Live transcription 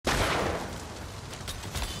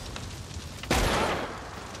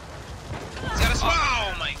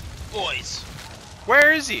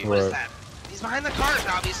Where is he? What is that? He's behind the cart,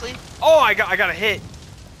 obviously. Oh, I got a hit.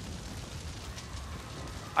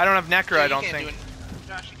 I don't have Necro, Yeah, I don't think.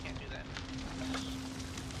 Josh, you can't do that.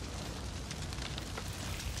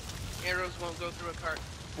 Arrows won't go through a cart.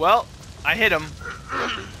 Well, I hit him.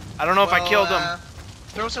 I don't know if I killed him.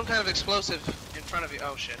 Throw some kind of explosive in front of you.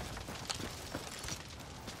 Oh shit.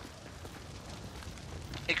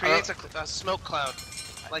 It creates a smoke cloud.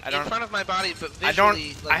 Like in front of my body, but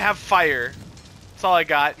visually. I have fire. That's all I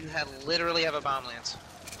got. You literally have a bomb lance.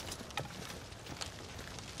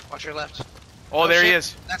 Watch your left. Oh, there shit. he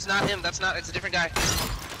is. That's not him. It's a different guy.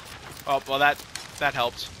 Oh, well that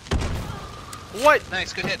helps. What?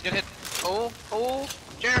 Nice, good hit, good hit. Oh,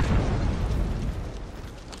 Jared.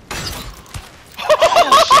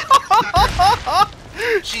 Oh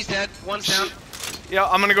shit! She's dead. One's down. Yeah,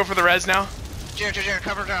 I'm gonna go for the res now. Jared,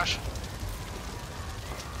 cover Josh.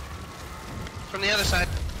 From the other side.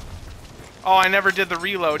 Oh, I never did the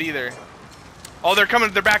reload either. Oh, they're coming.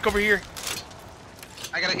 They're back over here.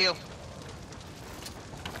 I gotta heal.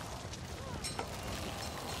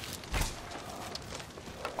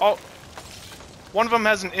 Oh, one of them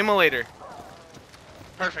has an immolator.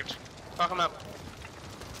 Perfect. Fuck them up.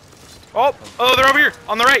 Oh, they're over here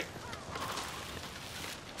on the right.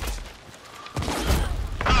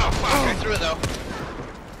 Oh, fuck. I threw it though.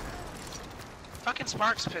 Fucking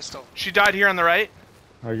Sparks pistol. She died here on the right.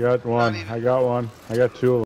 I got one. I got two of them.